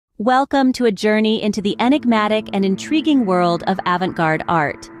Welcome to a journey into the enigmatic and intriguing world of avant-garde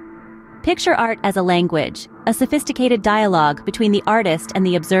art. Picture art as a language, a sophisticated dialogue between the artist and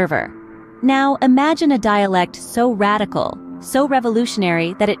the observer. Now imagine a dialect so radical, so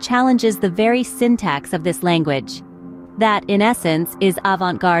revolutionary that it challenges the very syntax of this language. That, in essence, is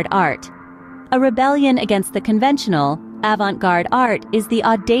avant-garde art. A rebellion against the conventional, avant-garde art is the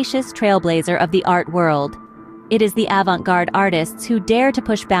audacious trailblazer of the art world. It is the avant-garde artists who dare to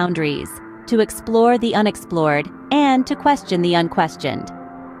push boundaries, to explore the unexplored, and to question the unquestioned.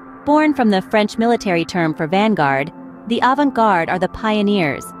 Born from the French military term for vanguard, the avant-garde are the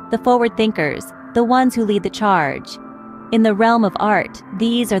pioneers, the forward thinkers, the ones who lead the charge. In the realm of art,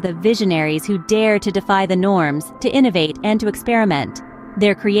 these are the visionaries who dare to defy the norms, to innovate and to experiment.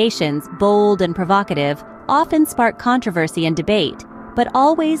 Their creations, bold and provocative, often spark controversy and debate, but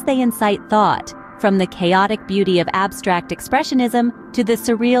always they incite thought. From the chaotic beauty of abstract expressionism to the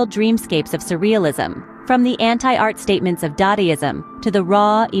surreal dreamscapes of surrealism, from the anti-art statements of Dadaism to the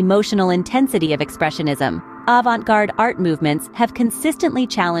raw, emotional intensity of expressionism, avant-garde art movements have consistently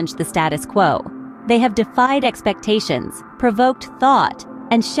challenged the status quo. They have defied expectations, provoked thought,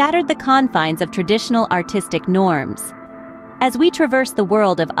 and shattered the confines of traditional artistic norms. As we traverse the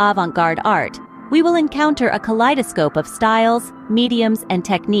world of avant-garde art, we will encounter a kaleidoscope of styles, mediums, and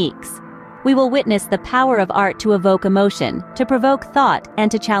techniques. We will witness the power of art to evoke emotion, to provoke thought,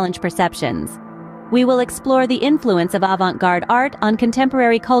 and to challenge perceptions. We will explore the influence of avant-garde art on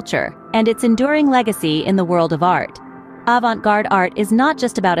contemporary culture and its enduring legacy in the world of art. Avant-garde art is not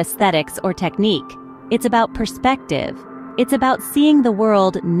just about aesthetics or technique. It's about perspective. It's about seeing the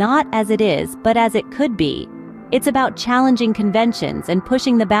world not as it is, but as it could be. It's about challenging conventions and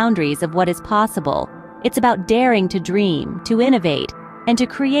pushing the boundaries of what is possible. It's about daring to dream, to innovate, and to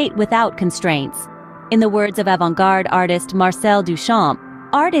create without constraints. In the words of avant-garde artist Marcel Duchamp,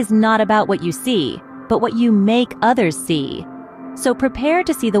 art is not about what you see, but what you make others see. So prepare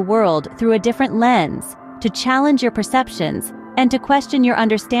to see the world through a different lens, to challenge your perceptions, and to question your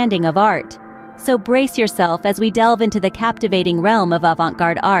understanding of art. So brace yourself as we delve into the captivating realm of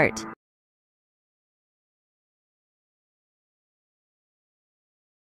avant-garde art.